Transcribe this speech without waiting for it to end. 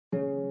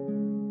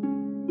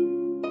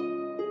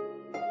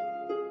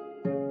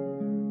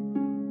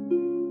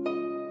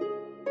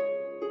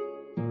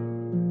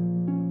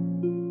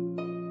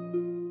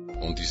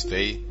this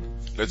day,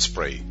 let's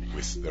pray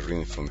with the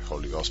reading from the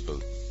Holy Gospel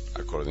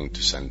according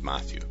to St.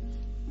 Matthew.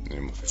 In the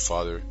name of the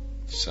Father,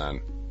 the Son,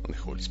 and the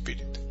Holy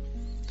Spirit.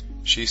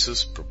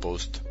 Jesus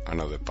proposed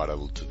another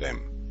parable to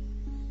them.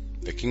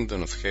 The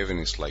kingdom of heaven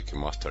is like a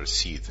mustard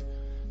seed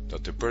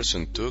that a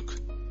person took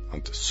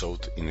and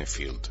sowed in a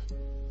field.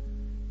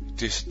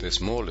 It is the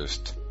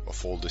smallest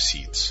of all the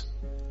seeds,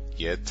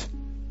 yet,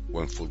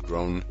 when full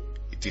grown,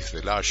 it is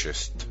the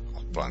largest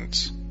of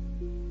plants.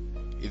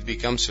 It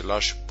becomes a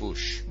large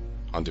bush,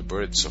 and the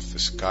birds of the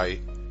sky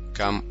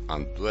come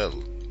and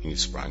dwell in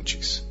its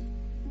branches.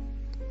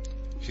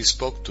 He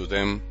spoke to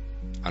them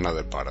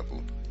another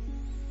parable.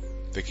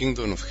 The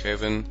kingdom of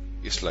heaven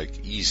is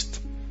like yeast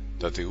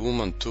that a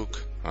woman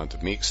took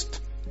and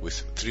mixed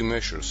with 3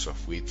 measures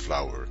of wheat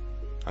flour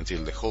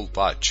until the whole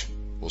batch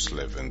was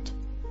leavened.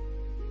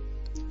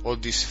 All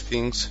these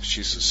things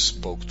Jesus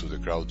spoke to the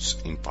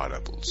crowds in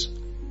parables.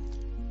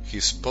 He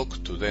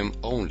spoke to them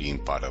only in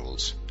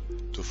parables,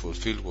 to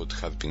fulfill what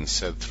had been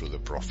said through the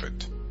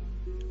prophet.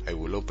 I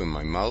will open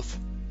my mouth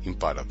in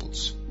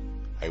parables.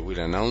 I will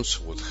announce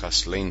what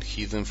has lain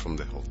hidden from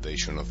the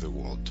foundation of the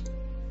world.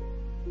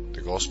 The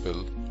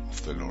Gospel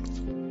of the Lord.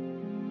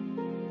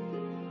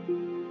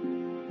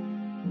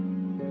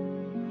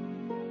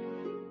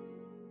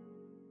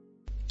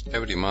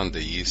 Every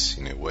Monday is,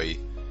 in a way,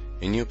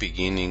 a new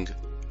beginning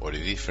or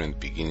a different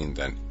beginning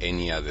than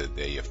any other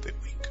day of the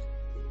week.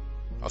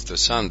 After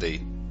Sunday,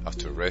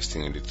 after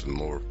resting a little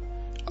more,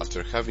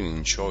 after having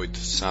enjoyed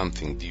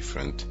something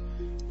different,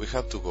 we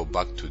have to go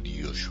back to the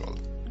usual,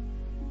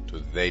 to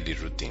the daily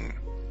routine,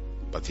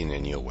 but in a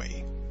new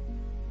way.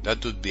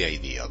 That would be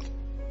ideal.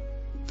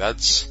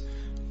 That's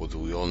what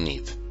we all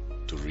need,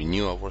 to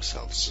renew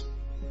ourselves.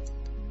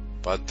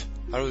 But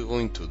are we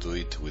going to do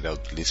it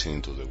without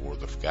listening to the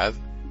Word of God?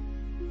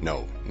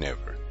 No,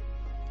 never.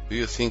 Do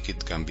you think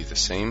it can be the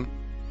same?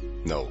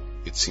 No,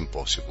 it's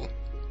impossible.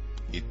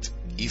 It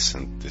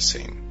isn't the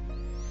same.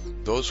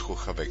 Those who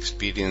have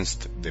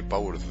experienced the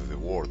power of the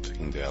Word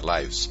in their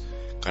lives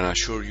can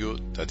assure you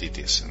that it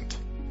isn't.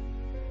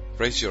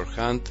 Raise your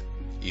hand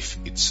if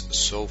it's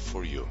so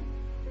for you.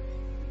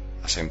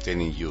 As I'm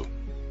telling you,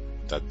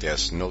 that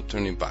there's no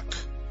turning back,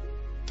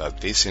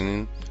 that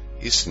listening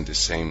isn't the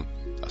same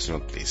as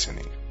not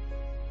listening.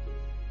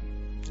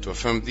 To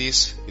affirm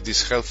this, it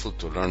is helpful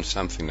to learn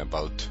something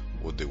about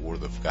what the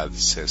Word of God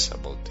says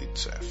about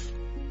itself.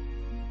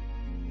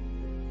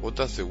 What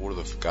does the Word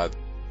of God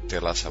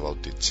tell us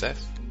about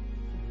itself?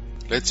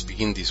 Let's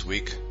begin this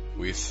week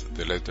with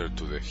the letter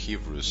to the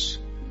Hebrews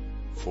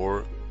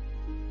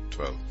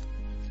 4:12,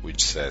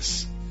 which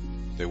says,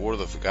 "The Word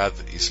of God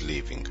is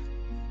living."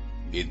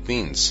 It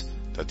means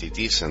that it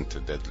isn't a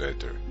dead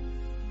letter.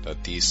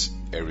 That is,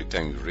 every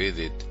time you read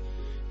it,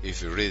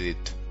 if you read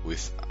it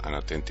with an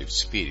attentive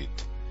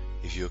spirit,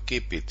 if you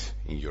keep it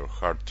in your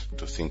heart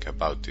to think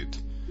about it,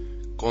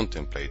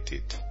 contemplate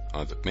it,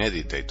 and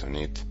meditate on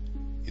it,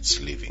 it's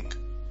living.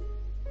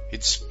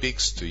 It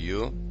speaks to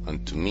you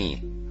and to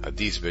me at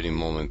this very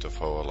moment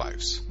of our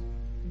lives.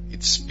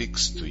 It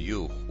speaks to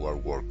you who are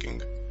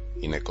working,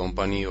 in a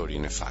company or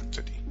in a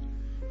factory.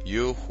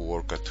 You who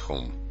work at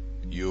home.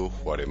 You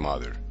who are a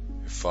mother,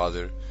 a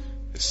father,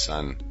 a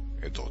son,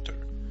 a daughter.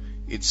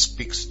 It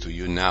speaks to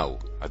you now,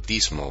 at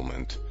this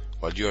moment,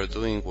 while you are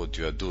doing what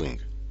you are doing,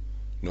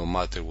 no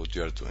matter what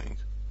you are doing.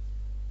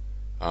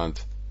 And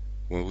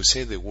when we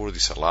say the Word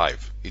is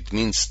alive, it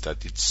means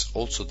that it's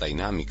also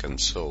dynamic, and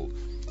so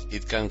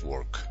it can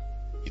work,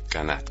 it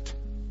can act.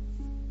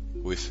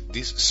 With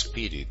this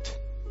spirit,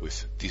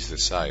 with this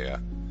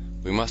desire,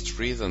 we must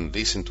read and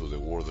listen to the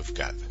Word of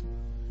God.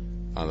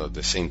 And at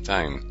the same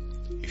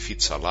time, if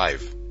it's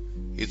alive,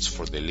 it's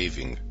for the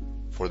living,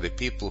 for the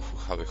people who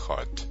have a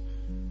heart,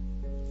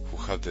 who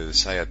have the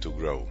desire to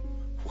grow,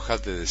 who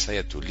have the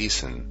desire to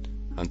listen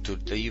and to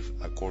live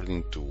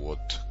according to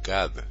what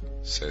God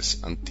says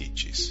and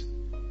teaches.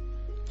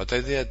 But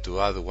I dare to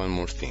add one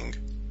more thing.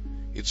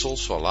 It's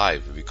also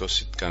alive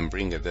because it can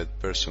bring a dead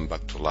person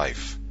back to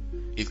life.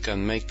 It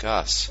can make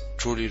us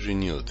truly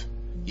renewed,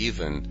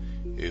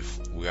 even if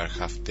we are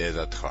half dead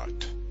at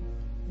heart.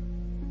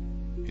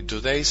 In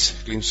today's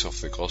glimpse of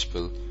the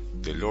Gospel,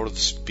 the Lord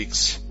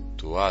speaks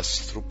to us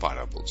through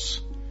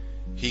parables.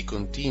 He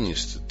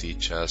continues to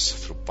teach us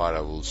through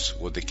parables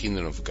what the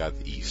kingdom of God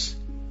is.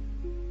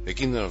 The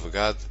kingdom of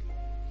God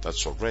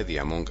that's already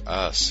among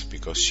us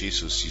because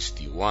Jesus is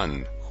the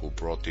one who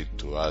brought it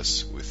to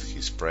us with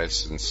His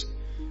presence,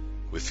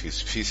 with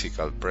His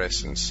physical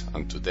presence,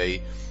 and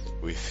today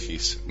with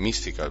His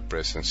mystical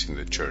presence in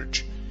the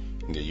Church,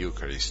 in the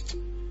Eucharist,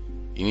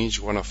 in each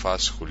one of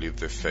us who live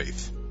the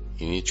faith,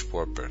 in each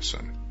poor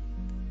person.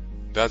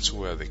 That's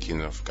where the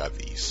kingdom of God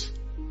is.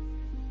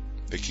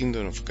 The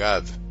kingdom of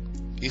God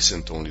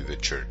isn't only the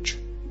Church,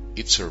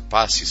 it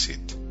surpasses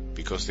it,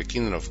 because the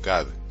kingdom of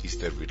God is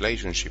the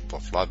relationship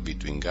of love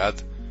between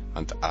God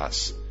and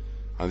us,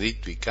 and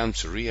it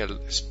becomes real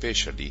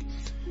especially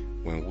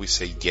when we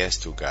say yes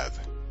to God,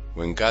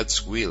 when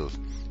God's will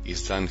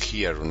is done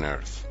here on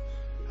earth,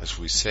 as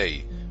we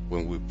say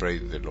when we pray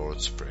the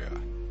Lord's Prayer.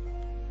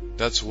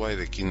 That's why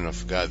the kingdom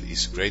of God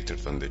is greater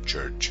than the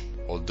church,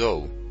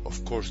 although,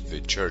 of course, the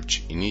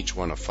church in each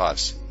one of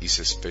us is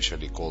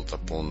especially called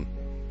upon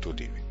to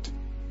live it.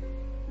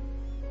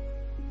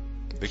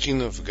 The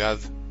kingdom of God,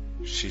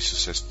 Jesus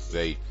says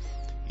today,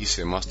 is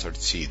a mustard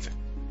seed,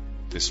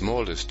 the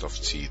smallest of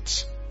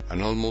seeds,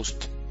 an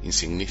almost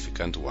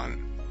insignificant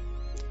one.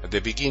 At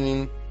the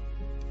beginning,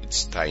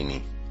 it's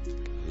tiny,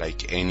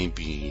 like any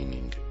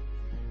beginning.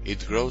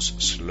 It grows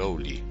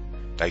slowly,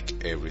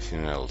 like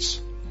everything else.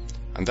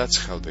 And that's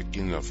how the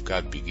kingdom of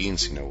God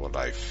begins in our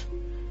life.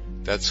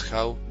 That's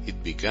how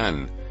it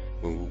began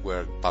when we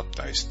were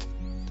baptized,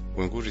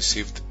 when we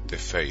received the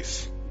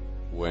faith,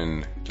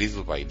 when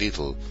little by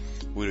little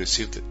we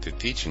received the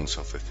teachings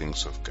of the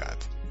things of God.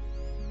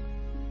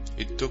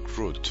 It took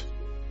root,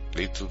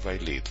 little by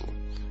little,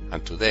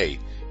 and today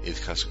it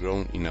has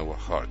grown in our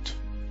heart,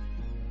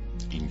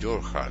 in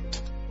your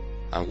heart,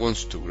 and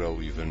wants to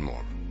grow even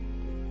more.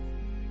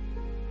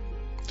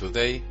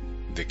 Today,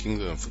 the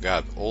kingdom of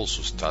God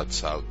also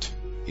starts out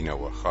in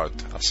our heart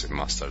as a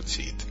mustard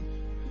seed.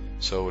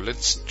 So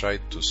let's try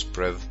to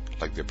spread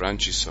like the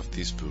branches of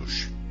this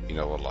bush in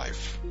our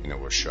life, in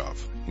our shop,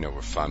 in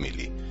our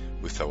family,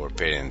 with our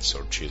parents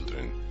or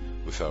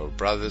children, with our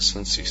brothers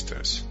and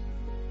sisters.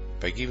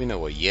 By giving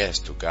our yes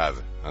to God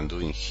and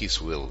doing His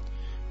will,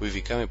 we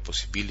become a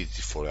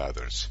possibility for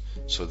others,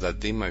 so that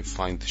they might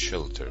find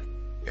shelter,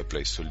 a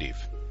place to live.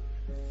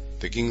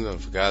 The kingdom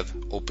of God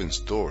opens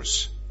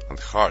doors and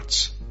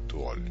hearts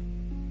to all.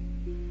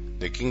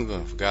 The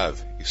kingdom of God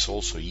is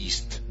also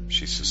yeast,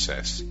 Jesus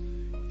says.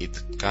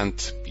 It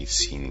can't be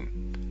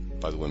seen,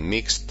 but when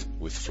mixed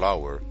with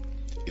flour,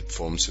 it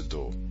forms a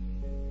dough.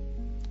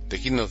 The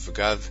kingdom of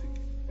God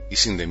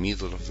is in the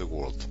middle of the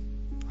world,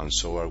 and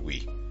so are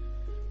we.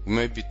 We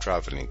may be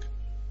traveling,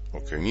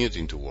 or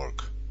commuting to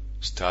work,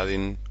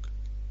 studying,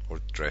 or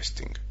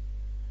resting.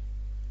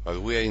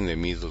 But we are in the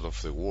middle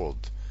of the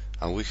world,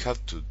 and we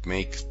have to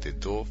make the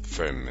dough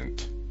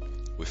ferment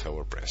with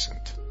our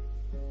present.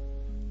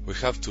 We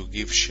have to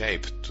give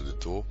shape to the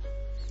dough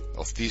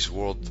of this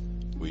world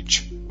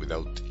which,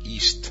 without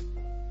yeast,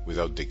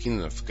 without the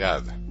kingdom of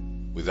God,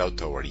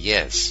 without our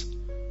yes,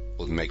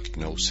 would make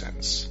no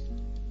sense.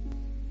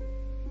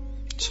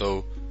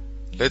 So,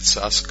 let's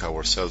ask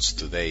ourselves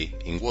today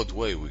in what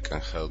way we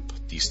can help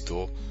this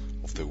dough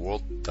of the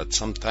world that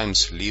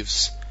sometimes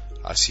lives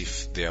as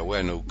if there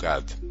were no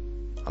God,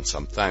 and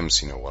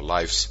sometimes in our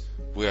lives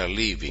we are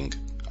living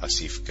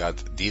as if God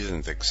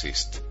didn't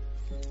exist.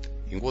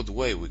 In what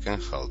way we can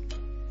help,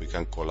 we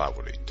can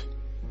collaborate.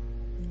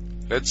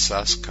 Let's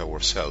ask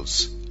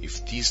ourselves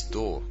if this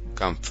dough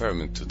can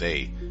ferment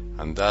today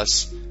and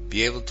thus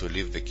be able to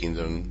live the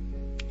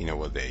kingdom in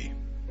our day,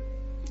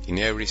 in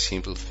every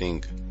simple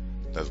thing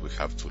that we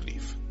have to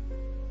live.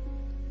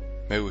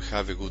 May we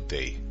have a good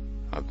day,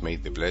 and may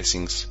the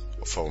blessings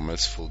of our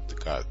merciful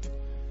God,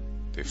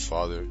 the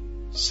Father,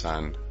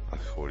 Son,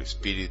 and Holy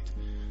Spirit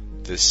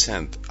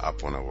descend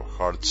upon our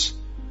hearts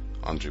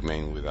and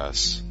remain with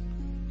us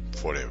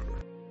forever.